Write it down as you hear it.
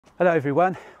Hello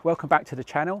everyone, welcome back to the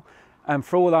channel. And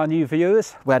for all our new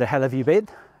viewers, where the hell have you been?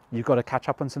 You've got to catch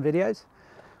up on some videos.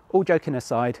 All joking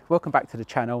aside, welcome back to the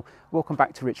channel, welcome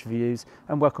back to Rich Reviews,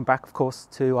 and welcome back of course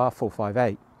to our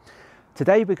 458.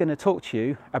 Today we're going to talk to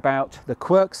you about the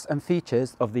quirks and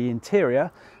features of the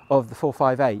interior of the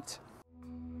 458.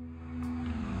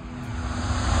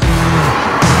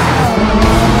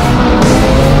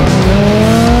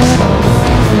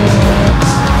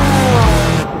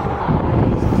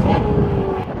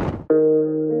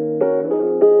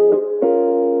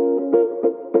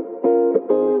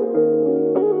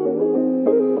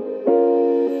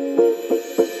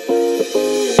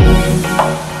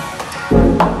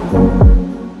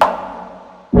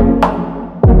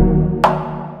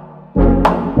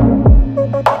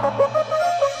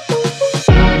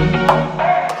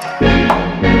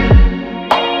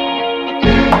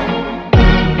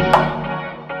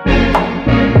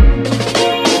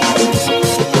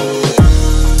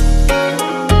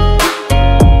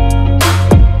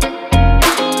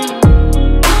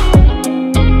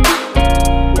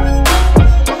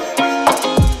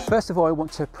 First of all, I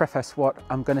want to preface what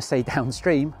I'm going to say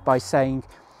downstream by saying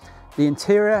the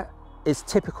interior is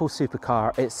typical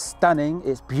supercar. It's stunning,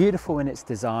 it's beautiful in its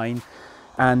design,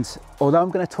 and although I'm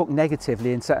going to talk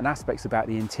negatively in certain aspects about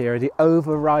the interior, the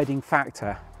overriding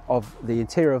factor of the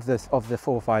interior of the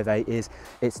 458 is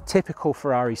it's typical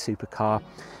Ferrari supercar.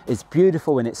 It's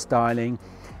beautiful in its styling.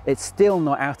 It's still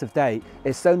not out of date.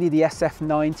 It's only the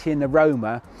SF90 and the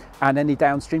Roma and any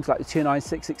downstreams like the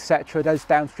 296, etc. Those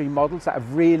downstream models that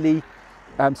have really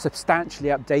substantially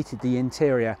updated the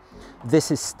interior. This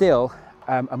is still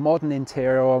a modern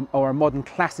interior or a modern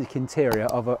classic interior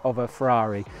of a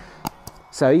Ferrari.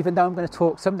 So even though I'm going to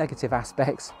talk some negative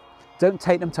aspects, don't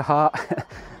take them to heart.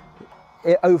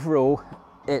 Overall,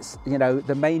 it's, you know,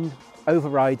 the main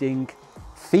overriding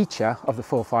feature of the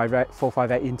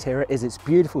 458 interior is its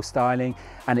beautiful styling,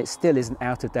 and it still isn't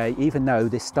out of date even though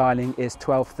this styling is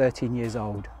 13 years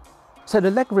old. So the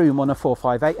leg room on a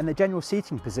 458 and the general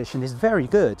seating position is very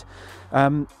good.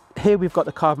 Here we've got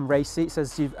the carbon race seats,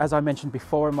 as I mentioned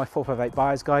before in my 458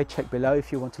 buyer's guide. Check below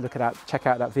if you want to check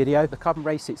out that video. The carbon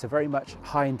race seats are very much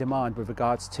high in demand with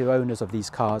regards to owners of these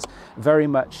cars. Very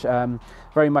much a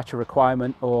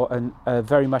requirement or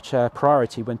very much a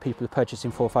priority when people are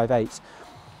purchasing 458s.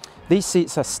 These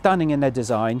seats are stunning in their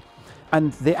design,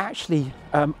 and they actually,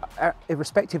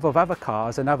 irrespective of other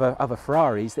cars and other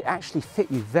Ferraris, they actually fit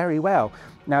you very well.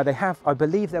 Now they have, I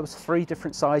believe there was 3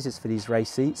 different sizes for these race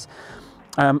seats,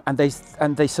 and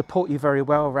they support you very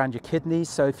well around your kidneys.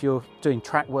 So if you're doing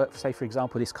track work, say for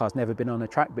example, this car's never been on a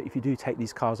track, but if you do take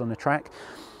these cars on the track,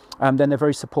 then they're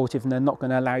very supportive, and they're not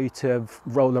going to allow you to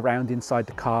roll around inside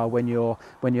the car when you're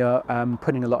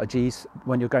putting a lot of G's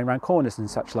when you're going around corners and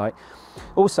such like.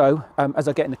 Also, as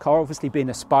I get in the car, obviously being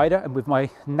a Spider and with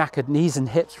my knackered knees and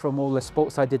hips from all the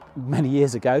sports I did many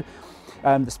years ago,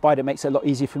 the Spider makes it a lot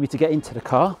easier for me to get into the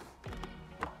car.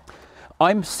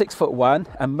 I'm 6'1"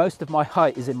 and most of my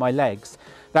height is in my legs.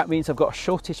 That means I've got a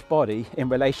shortish body in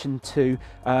relation to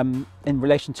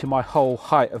my whole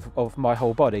height of my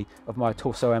whole body, of my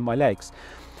torso and my legs.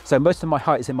 So most of my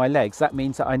height is in my legs. That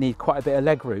means that I need quite a bit of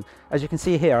leg room. As you can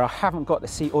see here, I haven't got the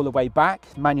seat all the way back,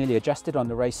 manually adjusted on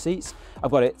the race seats.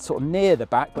 I've got it sort of near the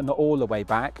back, but not all the way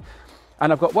back.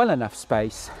 And I've got well enough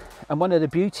space. And one of the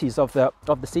beauties of the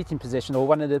seating position, or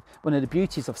one of the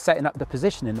beauties of setting up the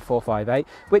position in the 458,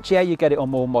 which yeah, you get it on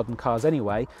more modern cars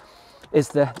anyway, is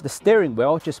the steering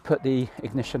wheel. Just put the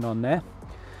ignition on there.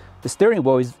 The steering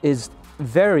wheel is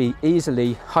very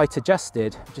easily height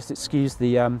adjusted. Just excuse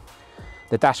the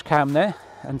dash cam there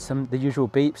and the usual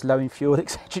beeps, low in fuel,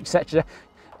 etc, etc.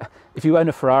 If you own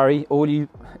a Ferrari,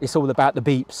 it's all about the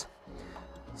beeps.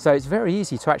 So it's very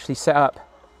easy to actually set up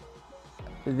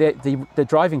the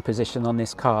driving position on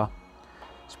this car.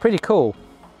 It's pretty cool.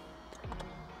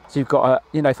 So you've got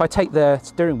you know, if I take the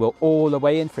steering wheel all the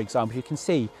way in, for example, you can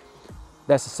see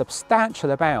there's a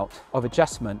substantial amount of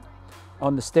adjustment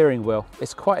on the steering wheel.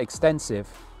 It's quite extensive,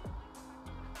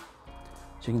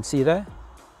 as you can see there,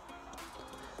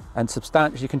 and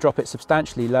you can drop it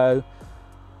substantially low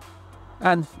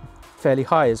and fairly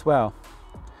high as well,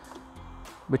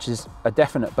 which is a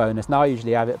definite bonus. Now I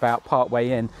usually have it about part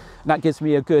way in, and that gives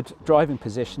me a good driving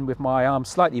position with my arms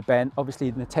slightly bent, obviously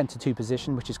in the 10-2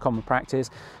 position, which is common practice.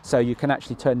 So you can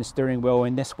actually turn the steering wheel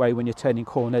in this way when you're turning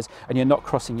corners and you're not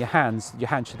crossing your hands. Your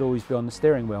hand should always be on the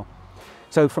steering wheel.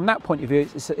 So from that point of view,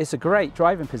 it's a great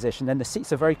driving position, and the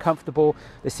seats are very comfortable.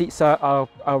 The seats are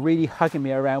really hugging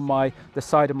me around the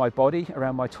side of my body,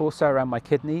 around my torso, around my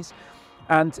kidneys.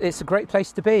 And it's a great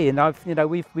place to be. And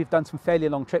we've done some fairly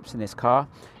long trips in this car,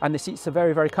 and the seats are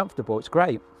very, very comfortable. It's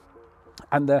great.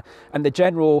 And the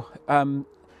general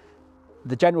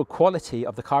quality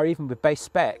of the car, even with base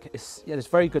spec, is, you know, it's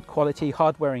very good quality,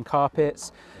 hard wearing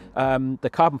carpets. The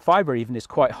carbon fibre even is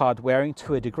quite hard wearing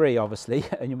to a degree, obviously,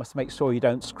 and you must make sure you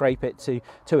don't scrape it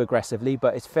too aggressively,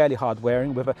 but it's fairly hard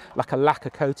wearing with like a lacquer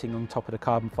coating on top of the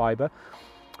carbon fibre.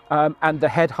 And the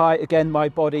head height, again, my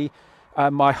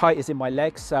height is in my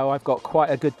legs, so I've got quite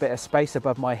a good bit of space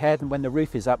above my head, and when the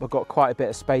roof is up, I've got quite a bit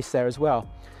of space there as well.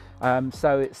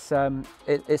 So it's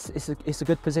a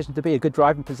good position to be, a good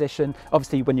driving position.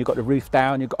 Obviously, when you've got the roof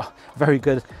down, you've got very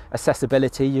good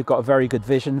accessibility, you've got a very good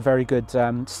vision, very good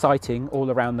sighting all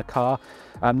around the car.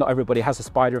 Not everybody has a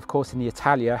spider, of course. In the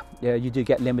Italia, you do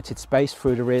get limited space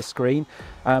through the rear screen,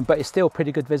 but it's still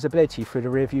pretty good visibility through the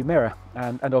rear view mirror.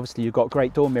 And obviously, you've got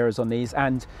great door mirrors on these,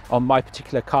 and on my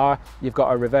particular car, you've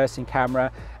got a reversing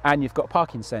camera and you've got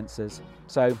parking sensors.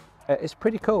 So it's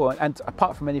pretty cool, and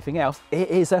apart from anything else, it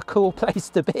is a cool place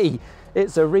to be.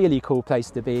 It's a really cool place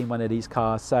to be in one of these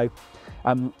cars. So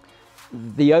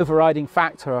the overriding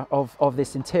factor of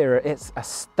this interior, it's a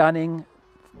stunning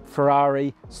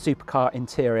Ferrari supercar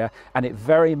interior, and it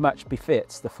very much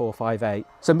befits the 458.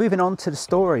 So moving on to the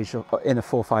storage in a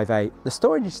 458, the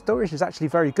storage is actually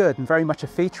very good and very much a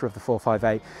feature of the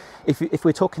 458. If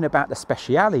we're talking about the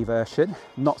Speciale version,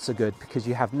 not so good, because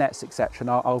you have nets, etc., and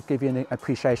I'll give you an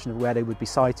appreciation of where they would be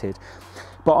sited.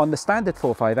 But on the standard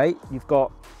 458, you've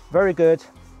got very good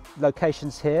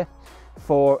locations here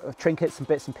for trinkets and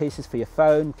bits and pieces for your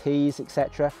phone, keys,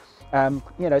 etc.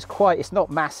 You know, it's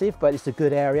not massive, but it's a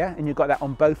good area, and you've got that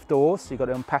on both doors. So you've got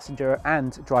it on passenger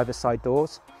and driver's side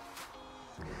doors.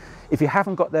 If you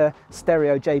haven't got the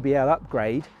stereo JBL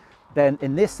upgrade, then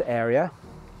in this area,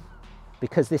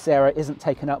 because this area isn't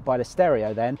taken up by the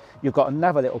stereo, then you've got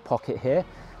another little pocket here,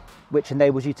 which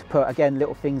enables you to put, again,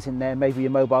 little things in there, maybe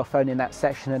your mobile phone in that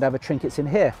section and other trinkets in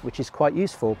here, which is quite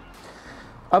useful.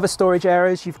 Other storage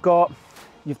areas, you've got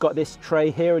this tray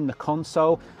here in the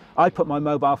console. I put my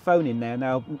mobile phone in there.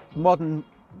 Now, modern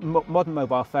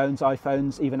mobile phones,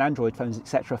 iPhones, even Android phones,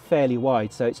 etc., are fairly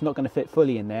wide, so it's not going to fit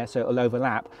fully in there, so it'll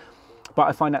overlap. But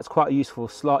I find that's quite a useful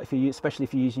slot, especially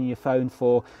if you're using your phone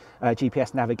for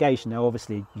GPS navigation. Now,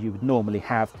 obviously, you would normally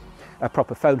have a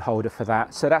proper phone holder for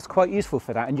that, so that's quite useful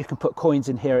for that. And you can put coins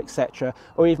in here, etc.,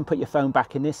 or even put your phone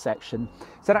back in this section.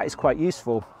 So that is quite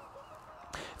useful.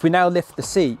 If we now lift the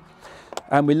seat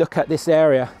and we look at this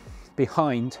area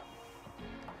behind,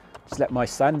 just let my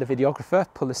son, the videographer,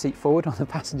 pull the seat forward on the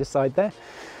passenger side there.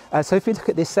 So if you look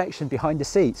at this section behind the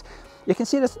seats, you can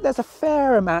see there's a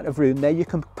fair amount of room there. You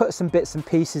can put some bits and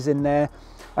pieces in there.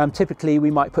 Typically, we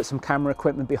might put some camera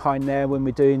equipment behind there when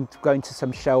we're going to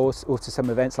some shows or to some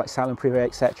events like Salon Privé,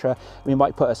 etc. We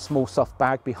might put a small soft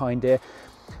bag behind here.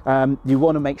 You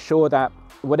want to make sure that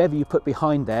whatever you put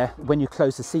behind there, when you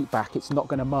close the seat back, it's not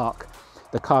going to mark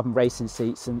the carbon racing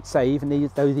seats. And say, even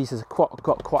though these have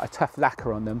got quite a tough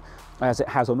lacquer on them, as it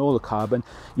has on all the carbon,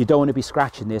 you don't want to be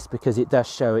scratching this, because it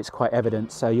does show, it's quite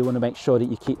evident. So you want to make sure that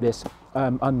you keep this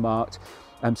unmarked,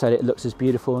 so that it looks as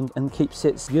beautiful and keeps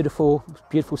its beautiful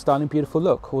style and beautiful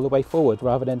look all the way forward,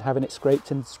 rather than having it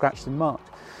scraped and scratched and marked.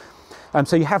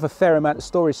 So you have a fair amount of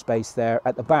storage space there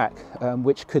at the back,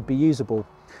 which could be usable.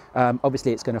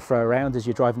 Obviously, it's going to throw around as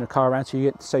you're driving the car around,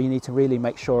 so you need to really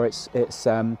make sure it's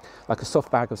like a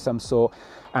soft bag of some sort,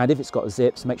 and if it's got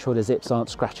zips, make sure the zips aren't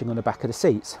scratching on the back of the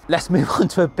seats. Let's move on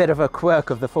to a bit of a quirk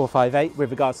of the 458 with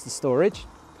regards to storage.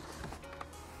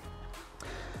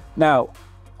 Now,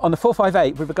 on the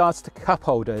 458, with regards to cup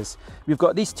holders, we've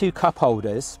got these two cup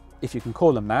holders, if you can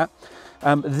call them that.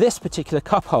 This particular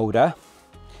cup holder,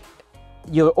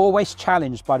 you're always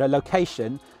challenged by the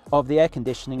location of the air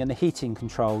conditioning and the heating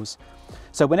controls.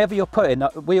 So whenever you're putting,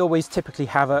 we always typically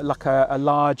have a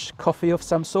large coffee of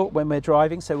some sort when we're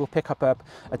driving, so we'll pick up a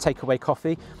takeaway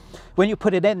coffee. When you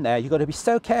put it in there, you've got to be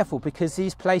so careful, because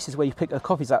these places where you pick the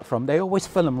coffees up from, they always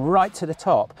fill them right to the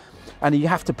top, and you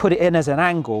have to put it in as an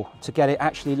angle to get it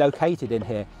actually located in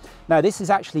here. Now, this is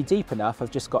actually deep enough.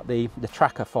 I've just got the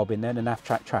tracker fob in there, the nav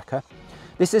tracker.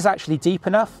 This is actually deep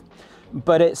enough,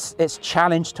 but it's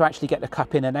challenged to actually get the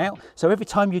cup in and out. So every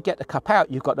time you get the cup out,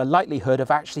 you've got the likelihood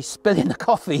of actually spilling the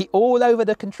coffee all over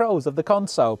the controls of the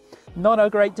console. Not a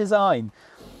great design.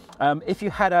 If you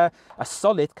had a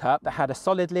solid cup that had a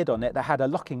solid lid on it, that had a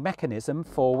locking mechanism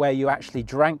for where you actually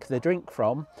drank the drink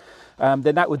from,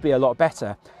 then that would be a lot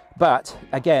better. But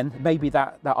again, maybe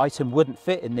that item wouldn't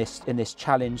fit in this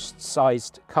challenged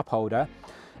sized cup holder,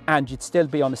 and you'd still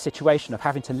be on a situation of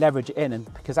having to leverage it in,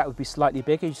 and because that would be slightly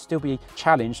bigger, you'd still be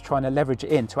challenged trying to leverage it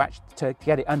in to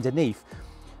get it underneath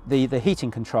the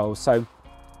heating controls. So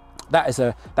that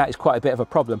is quite a bit of a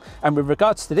problem. And with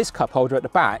regards to this cup holder at the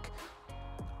back,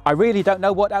 I really don't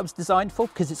know what that was designed for,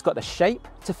 because it's got the shape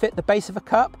to fit the base of a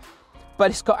cup,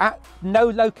 but it's got no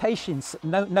locations,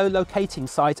 no locating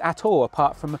sides at all,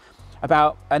 apart from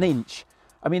about an inch.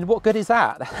 I mean, what good is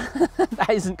that? That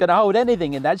isn't going to hold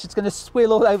anything in there. It's just going to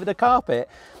swill all over the carpet.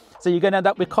 So you're going to end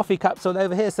up with coffee cups all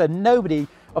over here. So nobody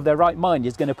of their right mind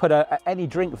is going to put any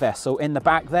drink vessel in the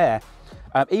back there.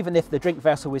 Even if the drink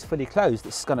vessel is fully closed,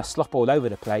 it's going to slop all over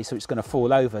the place, so it's going to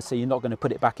fall over. So you're not going to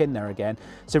put it back in there again.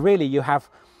 So really, you have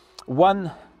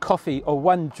one coffee or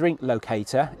one drink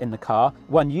locator in the car,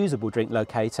 one usable drink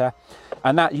locator,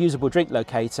 and that usable drink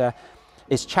locator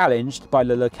is challenged by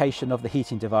the location of the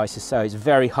heating devices, so it's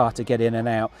very hard to get in and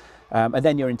out. And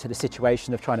then you're into the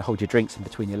situation of trying to hold your drinks in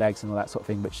between your legs and all that sort of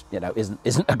thing, which, you know,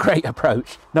 isn't a great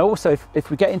approach. Now, also, if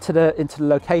we get into the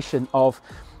location of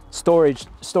storage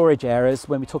areas,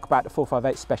 when we talk about the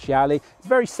 458 Speciale, it's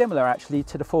very similar actually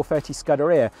to the 430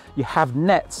 Scuderia. You have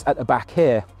nets at the back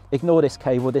here. Ignore this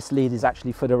cable. This lead is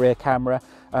actually for the rear camera,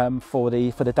 for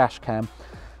the dash cam.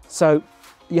 So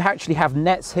you actually have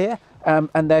nets here.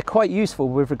 And they're quite useful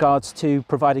with regards to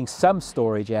providing some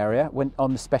storage area when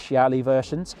on the Speciale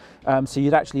versions. So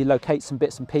you'd actually locate some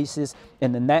bits and pieces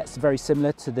in the nets, very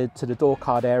similar to the door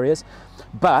card areas.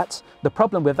 But the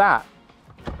problem with that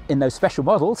in those special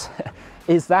models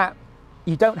is that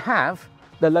you don't have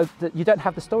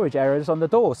the storage areas on the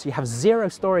doors. So you have zero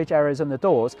storage areas on the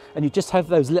doors, and you just have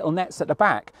those little nets at the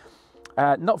back.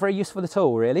 Not very useful at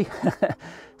all, really.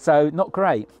 So not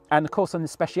great. And of course, on the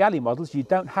Speciale models, you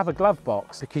don't have a glove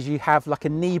box because you have like a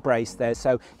knee brace there.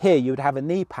 So here you would have a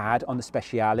knee pad on the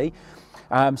Speciale,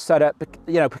 so that,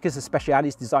 you know, because the Speciale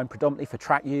is designed predominantly for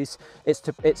track use, it's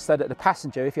so that the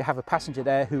passenger, if you have a passenger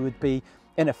there who would be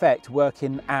in effect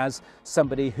working as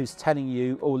somebody who's telling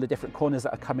you all the different corners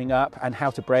that are coming up and how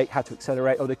to brake, how to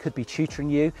accelerate, or they could be tutoring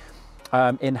you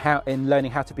in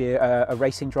learning how to be a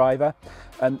racing driver,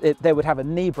 and they would have a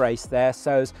knee brace there,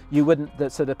 so you wouldn't,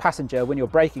 so the passenger, when you're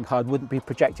braking hard, wouldn't be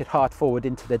projected hard forward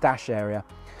into the dash area.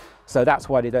 So that's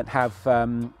why they don't have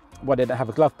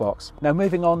a glove box. Now,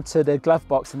 moving on to the glove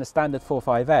box in the standard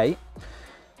 458.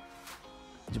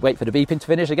 Just wait for the beeping to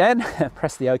finish again.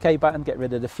 Press the OK button, get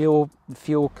rid of the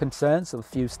fuel concerns, or the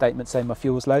fuel statement saying my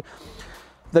fuel's low.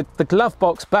 The glove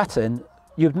box button,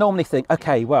 you'd normally think,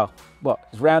 okay, well, what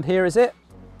is round here, is it?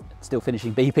 Still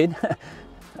finishing beeping.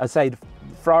 I say the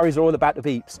Ferraris are all about the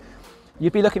beeps.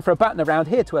 You'd be looking for a button around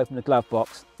here to open the glove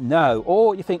box. No.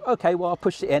 Or you think, okay, well, I'll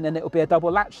push it in and it'll be a double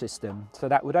latch system, so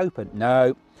that would open.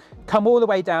 No. Come all the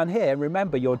way down here, and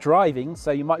remember, you're driving,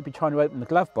 so you might be trying to open the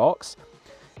glove box.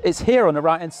 It's here on the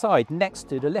right hand side next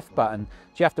to the lift button.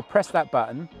 So you have to press that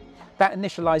button. That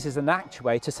initializes an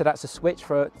actuator, so that's a switch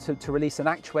to release an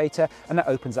actuator, and that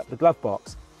opens up the glove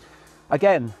box.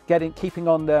 Again, keeping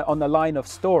on the line of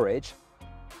storage,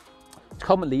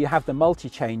 commonly you have the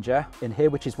multi-changer in here,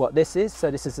 which is what this is. So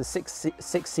this is a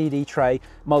six CD tray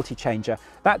multi-changer.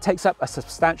 That takes up a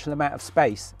substantial amount of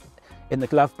space in the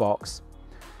glove box.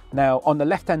 Now, on the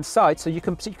left-hand side, so you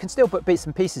can still put bits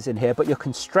and pieces in here, but you're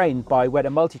constrained by where the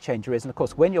multi-changer is. And of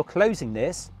course, when you're closing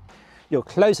this, you're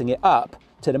closing it up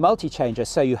to the multi-changer,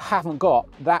 so you haven't got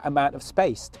that amount of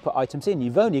space to put items in.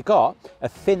 You've only got a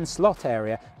thin slot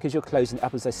area because you're closing it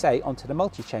up, as I say, onto the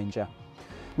multi-changer.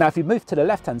 Now, if you move to the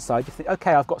left-hand side, you think,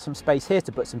 okay, I've got some space here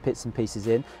to put some bits and pieces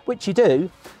in, which you do,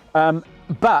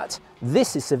 but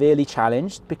this is severely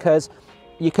challenged because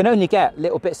you can only get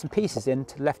little bits and pieces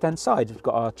into the left-hand side. We've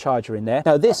got our charger in there.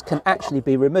 Now, this can actually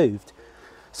be removed,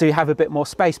 so you have a bit more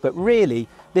space, but really,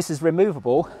 this is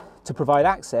removable to provide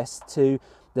access to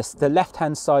the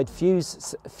left-hand side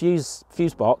fuse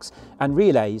box and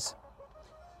relays.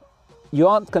 You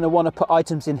aren't going to want to put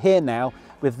items in here now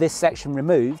with this section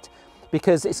removed,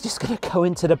 because it's just going to go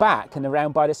into the back and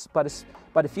around by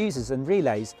the fuses and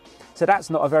relays. So that's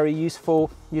not a very useful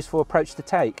approach to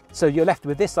take. So you're left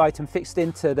with this item fixed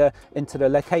into the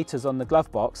locators on the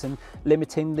glove box and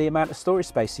limiting the amount of storage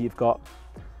space you've got.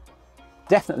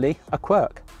 Definitely a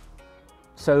quirk.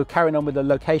 So carrying on with the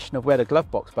location of where the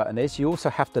glove box button is, you also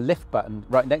have the lift button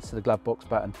right next to the glove box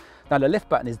button. Now, the lift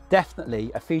button is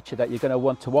definitely a feature that you're going to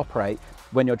want to operate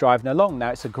when you're driving along. Now,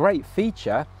 it's a great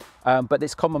feature, but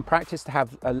it's common practice to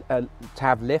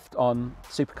have lift on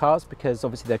supercars because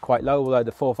obviously they're quite low, although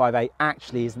the 458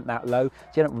 actually isn't that low.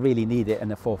 So you don't really need it in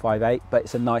the 458, but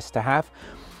it's a nice to have.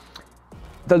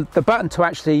 The button to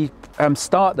actually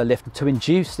start the lift, to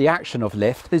induce the action of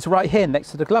lift, is right here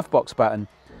next to the glove box button.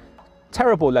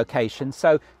 Terrible location.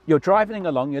 So you're driving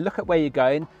along, you look at where you're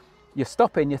going, you're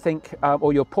stopping, you think,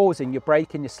 or you're pausing, you're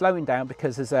braking, you're slowing down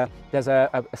because there's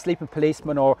a sleeping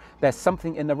policeman or there's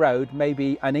something in the road,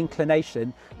 maybe an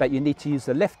inclination that you need to use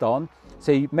the lift on.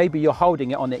 So maybe you're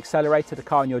holding it on the accelerator of the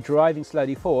car and you're driving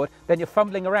slowly forward, then you're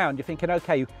fumbling around, you're thinking,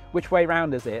 okay, which way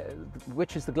round is it?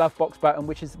 Which is the glove box button,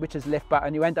 which is lift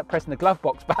button? You end up pressing the glove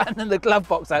box button and the glove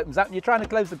box opens up and you're trying to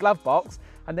close the glove box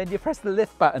and then you press the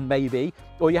lift button maybe,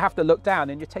 or you have to look down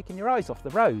and you're taking your eyes off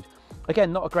the road.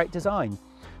 Again, not a great design.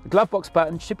 The glove box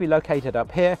button should be located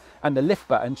up here and the lift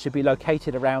button should be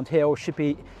located around here, or should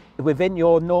be within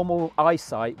your normal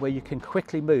eyesight where you can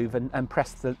quickly move and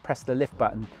press the lift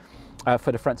button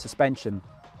for the front suspension.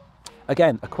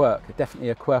 Again, a quirk, definitely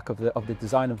a quirk of the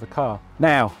design of the car.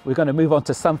 Now, we're going to move on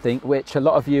to something which a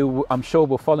lot of you, I'm sure,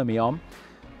 will follow me on.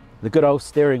 The good old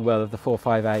steering wheel of the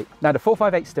 458. Now, the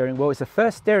 458 steering wheel is the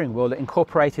first steering wheel that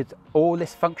incorporated all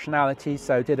this functionality,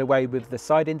 so did away with the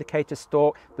side indicator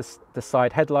stalk, the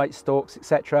side headlight stalks,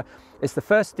 etc. It's the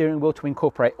first steering wheel to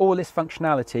incorporate all this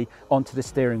functionality onto the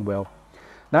steering wheel.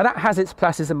 Now, that has its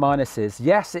pluses and minuses.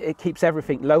 Yes, it keeps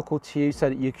everything local to you so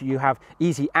that you have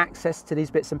easy access to these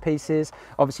bits and pieces.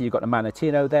 Obviously, you've got the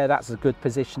Manatino there. That's a good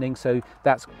positioning, so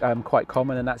that's quite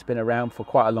common, and that's been around for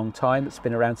quite a long time. It's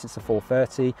been around since the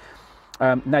 430.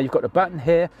 Now, you've got the button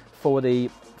here for the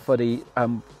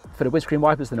windscreen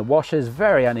wipers and the washers.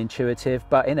 Very unintuitive,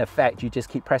 but in effect you just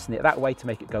keep pressing it that way to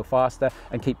make it go faster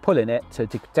and keep pulling it to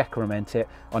decrement it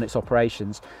on its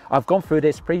operations. I've gone through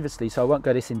this previously, so I won't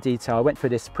go this in detail. I went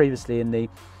through this previously in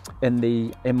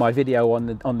my video on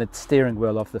the steering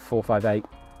wheel of the 458,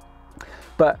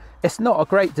 but it's not a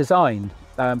great design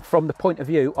from the point of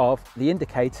view of the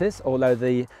indicators, although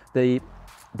the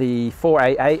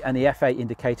 488 and the F8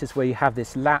 indicators, where you have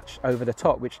this latch over the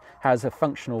top which has a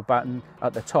functional button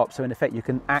at the top, so in effect you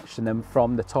can action them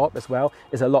from the top as well,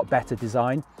 is a lot better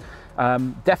design.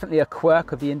 Definitely a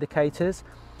quirk of the indicators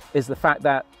is the fact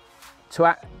that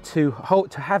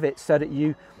to have it so that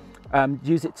you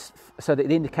use it so that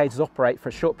the indicators operate for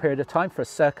a short period of time, for a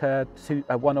circa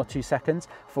 1 or 2 seconds,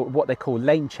 for what they call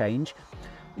lane change.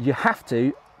 You have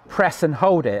to press and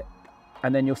hold it,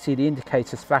 and then you'll see the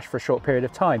indicators flash for a short period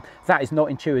of time. That is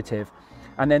not intuitive.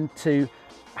 And then to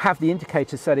have the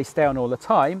indicators so they stay on all the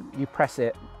time, you press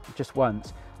it just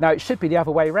once. Now, it should be the other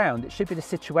way around. It should be the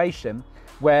situation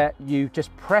where you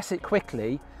just press it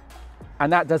quickly,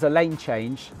 and that does a lane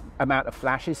change amount of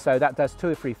flashes. So that does 2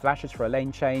 or 3 flashes for a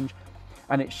lane change.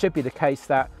 And it should be the case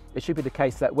that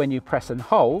when you press and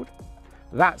hold,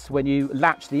 that's when you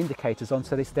latch the indicators on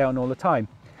so they stay on all the time.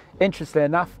 Interestingly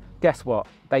enough, guess what?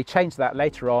 They changed that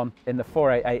later on in the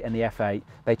 488 and the F8.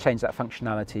 They changed that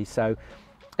functionality, so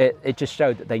it just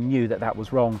showed that they knew that that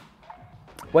was wrong.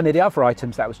 One of the other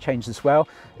items that was changed as well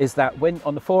is that when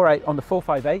on the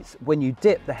 458s, when you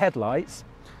dip the headlights,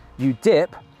 you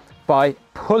dip by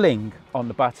pulling on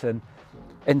the button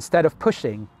instead of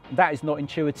pushing. That is not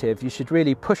intuitive. You should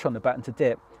really push on the button to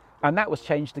dip, and that was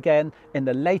changed again in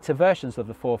the later versions of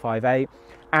the 458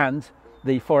 and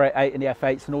the 488 and the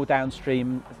F8s and all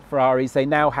downstream Ferraris. They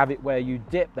now have it where you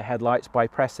dip the headlights by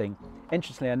pressing.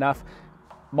 Interestingly enough,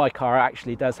 my car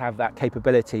actually does have that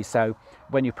capability, so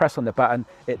when you press on the button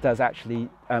it does actually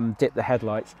dip the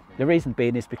headlights. The reason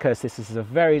being is because this is a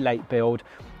very late build.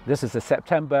 This is a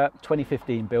September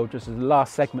 2015 build. This is the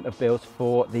last segment of builds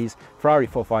for these Ferrari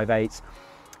 458s,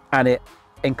 and it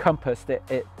encompassed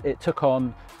it took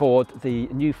on board the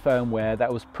new firmware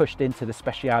that was pushed into the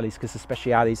Speciales, because the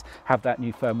Speciales have that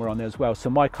new firmware on there as well. So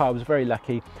my car was very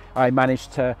lucky. I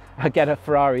managed to get a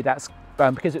Ferrari that's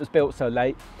because it was built so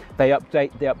late. They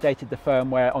updated the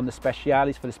firmware on the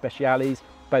Speciales for the Speciales,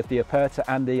 both the Aperta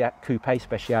and the Coupe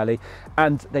Speciale,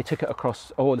 and they took it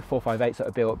across all the 458s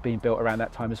that are being built around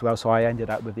that time as well. So I ended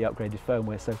up with the upgraded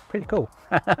firmware. So pretty cool.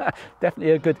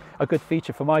 Definitely a good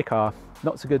feature for my car.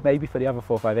 Not so good maybe for the other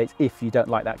 458s if you don't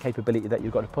like that capability that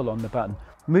you've got to pull on the button.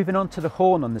 Moving on to the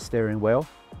horn on the steering wheel.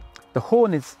 The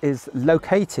horn is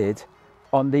located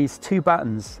on these 2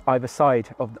 buttons either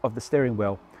side of the steering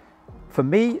wheel. For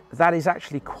me, that is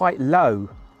actually quite low.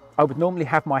 I would normally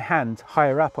have my hand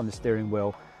higher up on the steering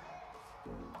wheel.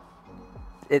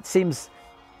 It seems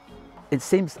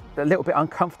a little bit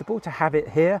uncomfortable to have it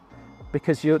here,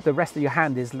 because the rest of your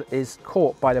hand is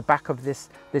caught by the back of this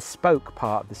spoke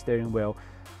part of the steering wheel.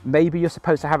 Maybe you're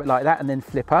supposed to have it like that and then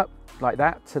flip up like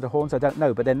that to the horns, I don't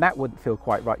know, but then that wouldn't feel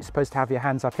quite right. You're supposed to have your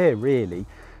hands up here, really.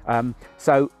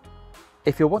 So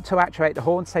if you want to actuate the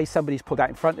horn, say somebody's pulled out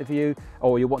in front of you,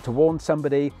 or you want to warn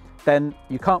somebody, then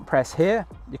you can't press here,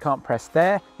 you can't press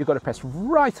there, you've got to press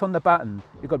right on the button.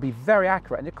 You've got to be very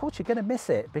accurate, and of course you're going to miss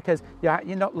it, because you're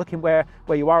not looking where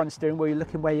you are on the steering wheel, you're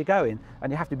looking where you're going,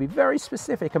 and you have to be very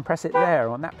specific and press it there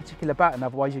on that particular button,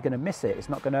 otherwise you're going to miss it. It's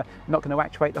not going to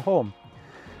actuate the horn.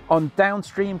 On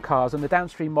downstream cars, on the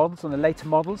downstream models, on the later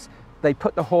models, they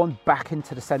put the horn back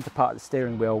into the center part of the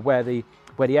steering wheel where the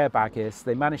where the airbag is.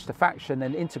 They managed to faction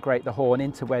and integrate the horn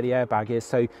into where the airbag is,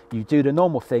 so you do the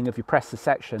normal thing of you press the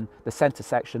section, the center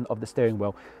section of the steering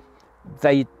wheel.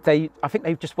 I think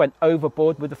they just went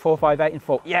overboard with the 458 and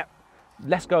thought, yeah,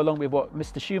 let's go along with what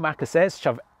Mr. Schumacher says,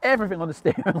 shove everything on the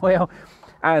steering wheel,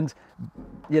 and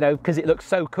you know, because it looks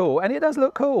so cool, and it does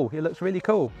look cool, it looks really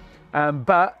cool,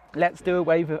 but let's do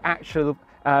away with actual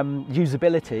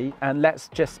usability and let's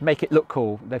just make it look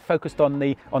cool. They focused on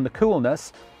the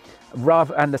coolness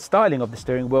rather and the styling of the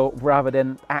steering wheel rather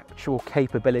than actual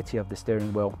capability of the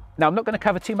steering wheel. Now, I'm not going to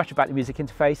cover too much about the music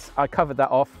interface. I covered that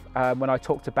off when I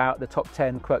talked about the top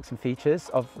 10 quirks and features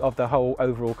of the whole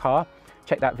overall car.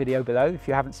 Check that video below if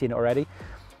you haven't seen it already.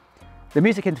 The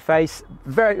music interface,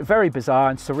 very, very bizarre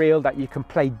and surreal that you can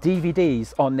play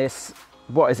DVDs on this,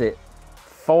 what is it,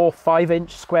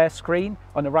 4-5-inch square screen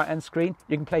on the right hand screen.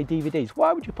 You can play DVDs.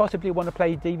 Why would you possibly want to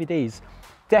play DVDs?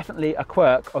 Definitely a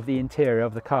quirk of the interior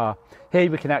of the car.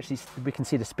 Here we can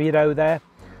see the speedo there,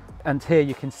 and here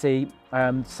you can see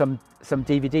some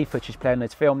DVD footage playing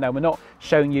this film. Now, we're not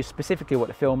showing you specifically what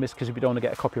the film is because we don't want to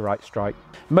get a copyright strike.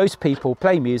 Most people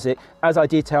play music, as I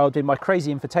detailed in my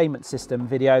crazy infotainment system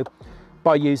video,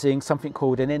 by using something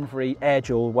called an Invery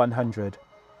AirDual 100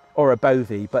 or a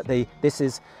Bovie, but this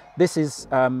is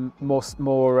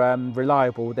more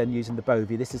reliable than using the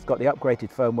Bovie. This has got the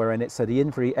upgraded firmware in it, so the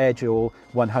Invery AirDual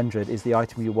 100 is the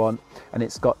item you want, and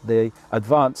it's got the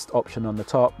advanced option on the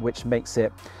top, which makes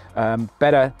it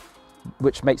better,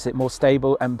 which makes it more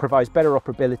stable and provides better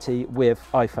operability with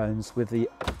iPhones, with the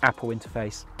Apple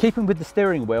interface. Keeping with the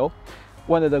steering wheel,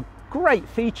 one of the great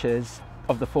features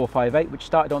of the 458, which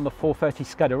started on the 430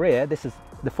 Scuderia, this is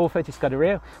the 430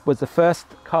 Scuderia, was the first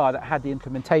car that had the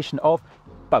implementation of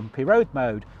bumpy road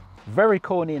mode. Very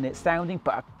corny in its sounding,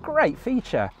 but a great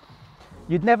feature.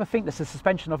 You'd never think that the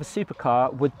suspension of a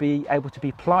supercar would be able to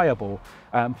be pliable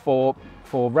for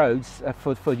roads,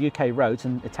 for UK roads,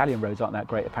 and Italian roads aren't that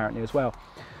great apparently as well.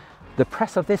 The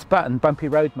press of this button, bumpy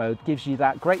road mode, gives you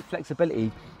that great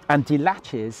flexibility and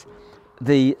delatches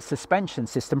the suspension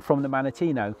system from the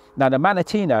Manettino. Now, the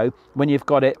Manettino, when you've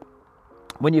got it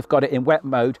in wet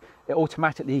mode, it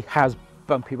automatically has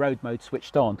bumpy road mode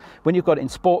switched on. When you've got it in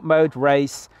sport mode,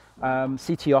 race,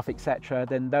 CT off, etc.,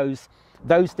 then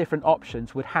those different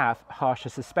options would have harsher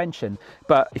suspension.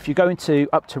 But if you go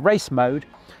up to race mode,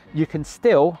 you can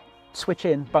still switch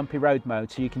in bumpy road mode,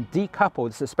 so you can decouple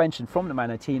the suspension from the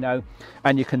Manettino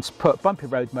and you can put bumpy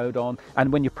road mode on,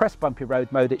 and when you press bumpy road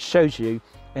mode, it shows you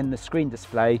in the screen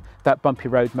display that bumpy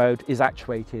road mode is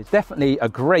actuated. Definitely a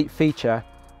great feature,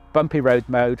 bumpy road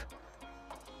mode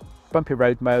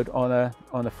on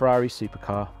a Ferrari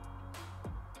supercar.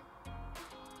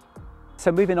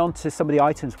 So moving on to some of the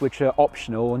items which are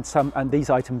optional, and these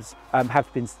items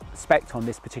have been spec'd on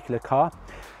this particular car.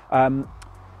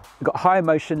 We've got high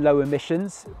motion, low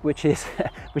emissions, which is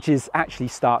actually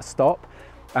start-stop.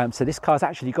 So this car's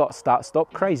actually got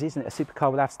start-stop. Crazy, isn't it? A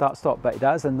supercar will have start-stop, but it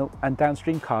does, and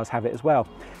downstream cars have it as well.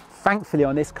 Thankfully,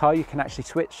 on this car, you can actually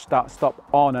switch start-stop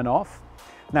on and off.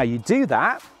 Now, you do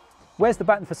that. Where's the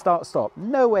button for start-stop?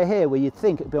 Nowhere here where you'd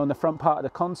think it'd be on the front part of the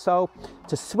console.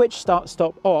 To switch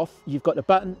start-stop off, you've got the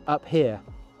button up here.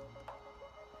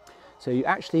 So you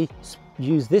actually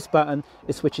use this button,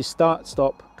 it switches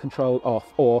start-stop control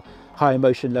off, or high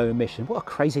motion, low emission. What a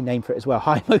crazy name for it as well.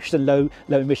 High motion, low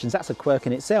emissions. That's a quirk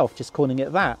in itself, just calling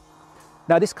it that.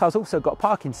 Now, this car's also got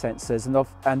parking sensors,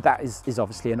 and that is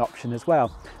obviously an option as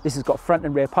well. This has got front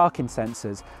and rear parking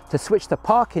sensors. To switch the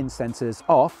parking sensors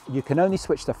off, you can only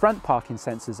switch the front parking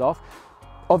sensors off.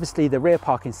 Obviously, the rear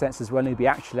parking sensors will only be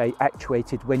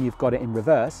actuated when you've got it in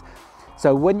reverse.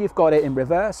 So when you've got it in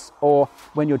reverse, or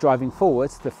when you're driving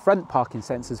forwards, the front parking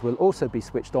sensors will also be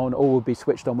switched on, or will be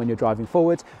switched on when you're driving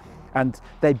forwards, and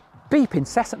they beep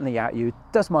incessantly at you. It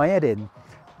does my head in,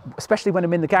 especially when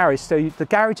I'm in the garage. So the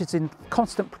garage is in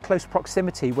constant close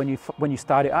proximity when you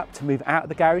start it up to move out of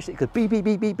the garage. It could beep, beep,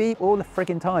 beep, beep, beep all the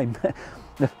frigging time.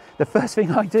 The first thing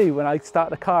I do when I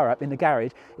start the car up in the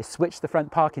garage is switch the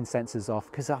front parking sensors off,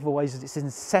 because otherwise it's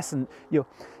incessant. You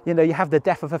have the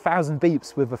death of 1,000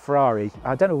 beeps with a Ferrari.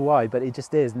 I don't know why, but it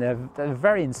just is, and they're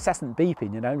very incessant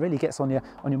beeping. It really gets on your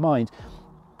mind.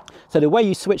 So the way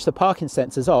you switch the parking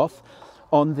sensors off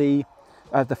on the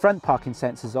front parking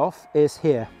sensors off is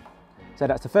here. So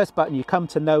that's the first button you come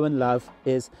to know and love,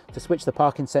 is to switch the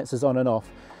parking sensors on and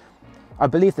off. I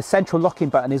believe the central locking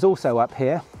button is also up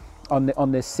here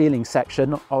on this ceiling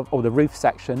section or the roof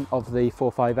section of the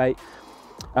 458,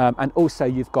 and also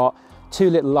you've got two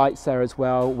little lights there as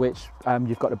well, which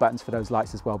you've got the buttons for those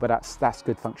lights as well, but that's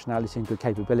good functionality and good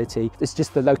capability. It's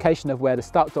just the location of where the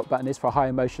start-stop button is for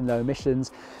high motion, low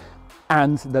emissions.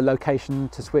 and the location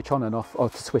to switch on and off, or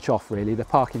to switch off really, the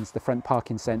front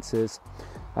parking sensors.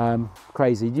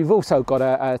 Crazy. You've also got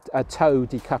a tow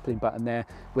decoupling button there,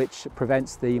 which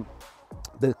prevents the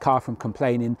car from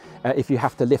complaining if you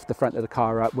have to lift the front of the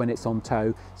car up when it's on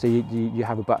tow. So you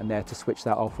have a button there to switch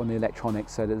that off on the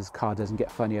electronics so that the car doesn't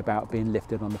get funny about being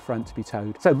lifted on the front to be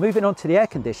towed. So moving on to the air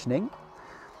conditioning.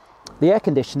 The air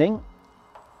conditioning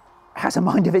has a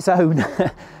mind of its own.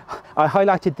 I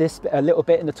highlighted this a little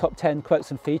bit in the top 10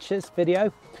 quirks and features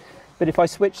video. But if I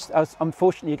switch,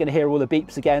 unfortunately you're going to hear all the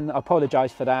beeps again. I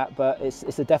apologise for that, but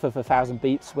it's a death of 1,000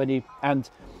 beeps when you,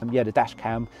 yeah, the dash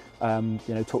cam,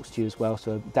 you know, talks to you as well.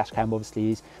 So dash cam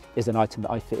obviously is an item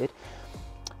that I fitted.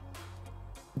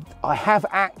 I have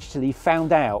actually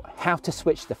found out how to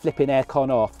switch the flipping aircon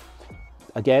off.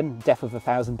 Again, death of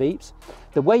 1,000 beeps.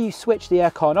 The way you switch the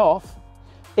aircon off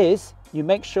is you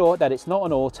make sure that it's not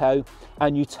on auto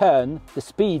and you turn the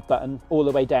speed button all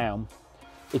the way down.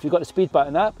 If you've got the speed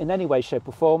button up in any way, shape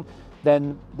or form,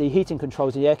 then the heating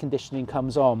controls of the air conditioning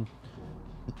comes on.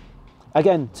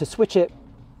 Again, to switch it,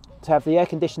 to have the air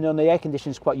conditioning on, the air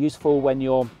conditioning is quite useful when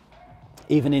you're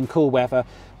even in cool weather,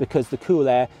 because the cool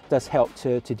air does help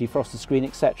to defrost the screen,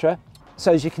 etc.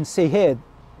 So as you can see here,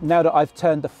 now that I've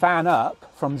turned the fan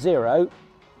up from 0,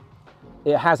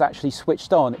 it has actually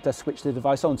switched on. It does switch the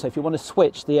device on. So if you want to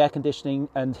switch the air conditioning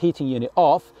and heating unit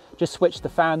off, just switch the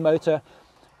fan motor,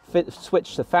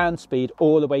 switch the fan speed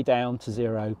all the way down to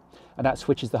 0, and that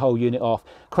switches the whole unit off.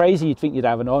 Crazy, you'd think you'd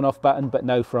have an on-off button, but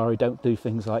no, Ferrari don't do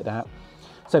things like that.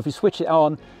 So if you switch it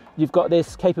on, you've got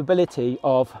this capability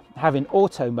of having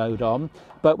auto mode on,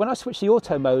 but when I switch the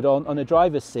auto mode on the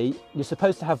driver's seat, you're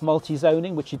supposed to have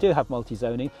multi-zoning, which you do have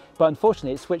multi-zoning, but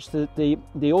unfortunately it switched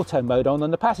the auto mode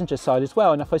on the passenger side as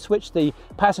well, and if I switch the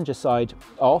passenger side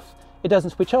off, it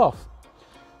doesn't switch off.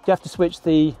 You have to switch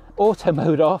the auto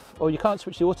mode off, or you can't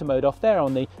switch the auto mode off there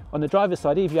on the driver's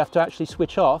side either. You have to actually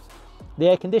switch off the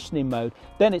air conditioning mode,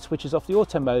 then it switches off the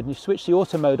auto mode, and you switch the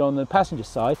auto mode on the passenger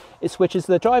side, it switches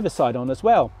the driver's side on as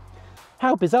well.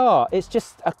 How bizarre. It's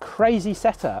just a crazy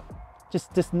setup.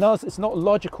 It's not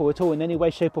logical at all in any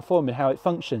way, shape or form in how it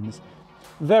functions.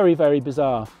 Very, very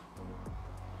bizarre.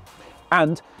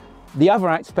 And the other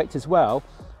aspect as well,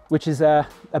 which is a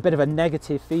bit of a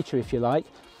negative feature if you like,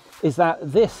 is that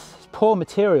this poor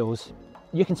materials,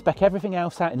 you can spec everything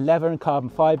else out in leather and carbon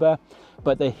fibre,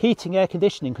 but the heating air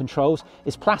conditioning controls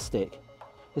is plastic.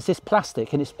 It's this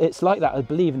plastic, and it's like that, I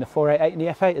believe, in the 488 and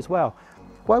the F8 as well.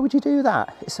 Why would you do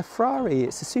that? It's a Ferrari,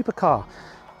 it's a supercar.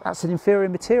 That's an inferior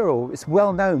material. It's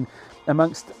well known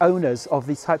amongst owners of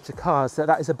these types of cars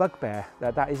that is a bugbear,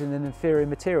 that is an inferior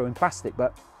material in plastic.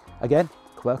 But again,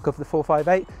 quirk of the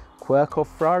 458, quirk of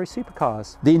Ferrari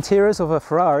supercars. The interiors of a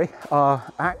Ferrari are,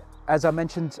 as I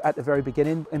mentioned at the very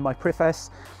beginning in my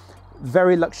preface,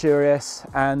 very luxurious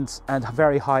and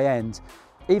very high end,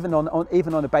 even on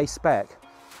a base spec.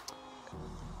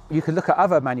 You could look at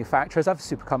other manufacturers, other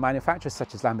supercar manufacturers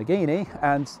such as Lamborghini,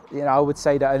 and you know, I would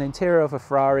say that an interior of a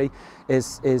Ferrari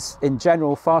is in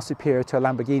general far superior to a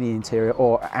Lamborghini interior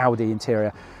or Audi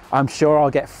interior. I'm sure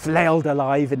I'll get flailed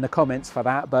alive in the comments for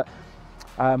that, but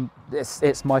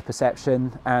it's my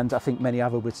perception, and I think many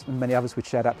others would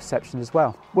share that perception as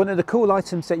well. One of the cool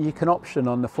items that you can option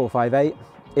on the 458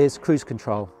 is cruise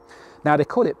control. Now they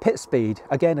call it pit speed,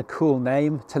 again a cool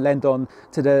name to lend on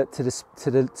to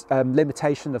the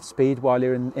limitation of speed while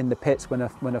you're in the pits when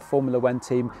a Formula 1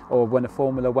 team or when a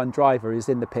Formula 1 driver is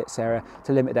in the pits area,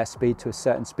 to limit their speed to a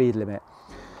certain speed limit.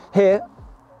 Here,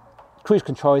 cruise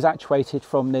control is actuated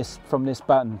from this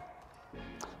button.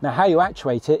 Now how you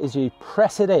actuate it is you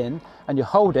press it in and you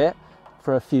hold it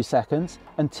for a few seconds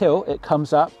until it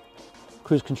comes up,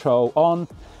 cruise control on,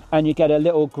 and you get a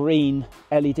little green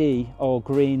LED or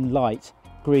green light,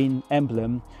 green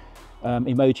emblem,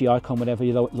 emoji icon, whatever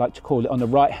you like to call it, on the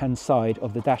right hand side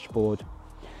of the dashboard.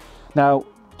 Now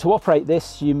to operate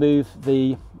this,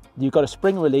 you've got a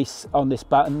spring release on this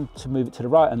button to move it to the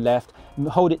right and left.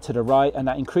 Hold it to the right and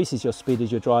that increases your speed as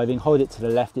you're driving. Hold it to the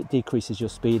left, it decreases your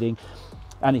speeding.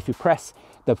 And if you press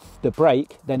the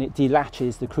brake, then it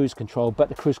delatches the cruise control, but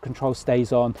the cruise control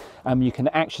stays on. You can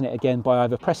action it again by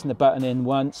either pressing the button in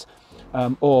once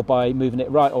or by moving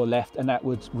it right or left, and that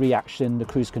would reaction the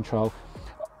cruise control.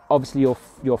 Obviously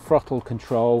your throttle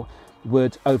control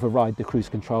would override the cruise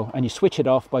control, and you switch it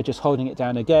off by just holding it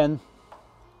down again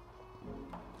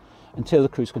until the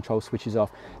cruise control switches off.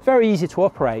 Very easy to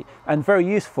operate and very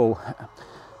useful.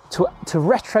 To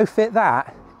retrofit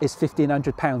that is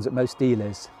 £1,500 at most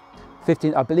dealers.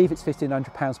 I believe it's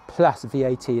 £1,500 plus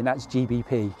VAT, and that's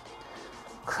GBP.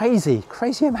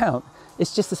 Crazy amount.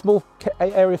 It's just a small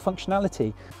area of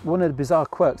functionality. One of the bizarre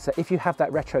quirks that if you have that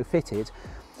retrofitted,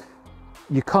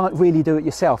 you can't really do it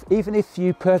yourself. Even if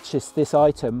you purchase this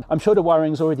item, I'm sure the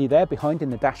wiring's already there behind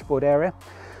in the dashboard area,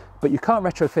 but you can't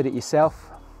retrofit it yourself.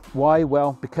 Why?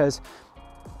 Well, because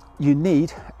you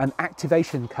need an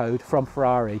activation code from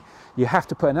Ferrari. You have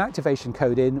to put an activation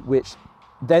code in, which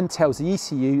then tells the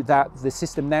ECU that the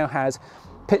system now has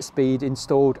pit speed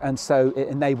installed, and so it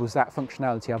enables that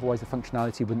functionality. Otherwise the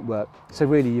functionality wouldn't work. So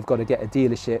really you've got to get a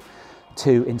dealership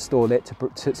to install it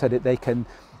so that they can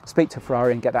speak to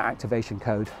Ferrari and get that activation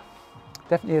code.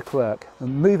 Definitely a quirk.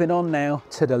 And moving on now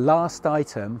to the last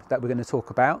item that we're going to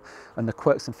talk about, and the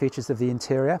quirks and features of the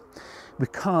interior. We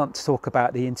can't talk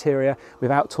about the interior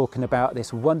without talking about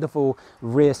this wonderful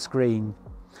rear screen.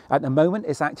 At the moment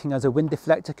it's acting as a wind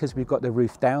deflector because we've got the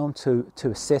roof down to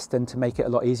assist and to make it a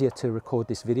lot easier to record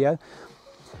this video.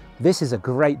 This is a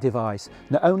great device.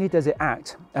 Not only does it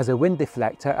act as a wind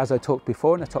deflector, as I talked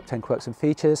before in the top 10 quirks and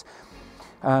features,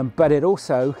 but it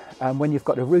also, when you've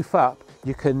got the roof up,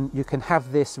 you can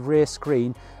have this rear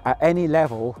screen at any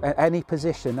level, at any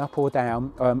position, up or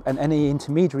down, and any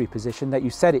intermediary position that you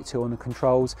set it to on the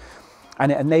controls,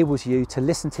 and it enables you to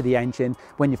listen to the engine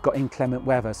when you've got inclement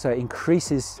weather. So it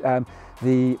increases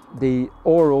the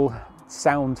aural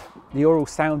sound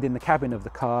in the cabin of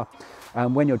the car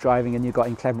when you're driving and you've got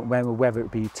inclement weather, whether it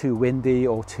be too windy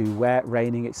or too wet,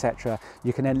 raining, etc.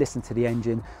 You can then listen to the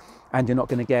engine, and you're not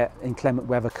going to get inclement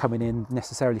weather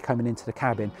necessarily coming into the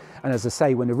cabin. And as I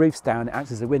say, when the roof's down, it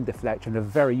acts as a wind deflector, and a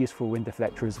very useful wind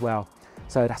deflector as well.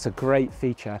 So that's a great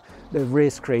feature. The rear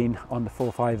screen on the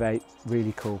 458,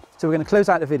 really cool. So we're going to close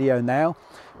out the video now.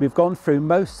 We've gone through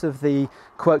most of the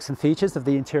quirks and features of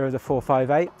the interior of the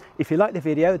 458. If you like the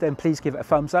video, then please give it a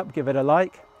thumbs up, give it a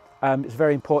like. It's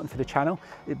very important for the channel.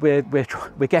 We're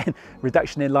getting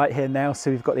reduction in light here now,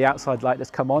 so we've got the outside light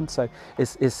that's come on, so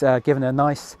it's given a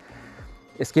nice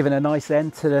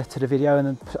end to the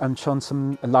video, and shone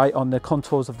some light on the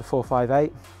contours of the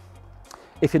 458.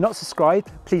 If you're not subscribed,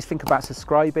 please think about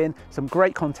subscribing. Some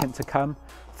great content to come.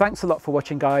 Thanks a lot for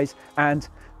watching, guys, and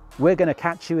we're going to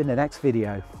catch you in the next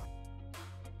video.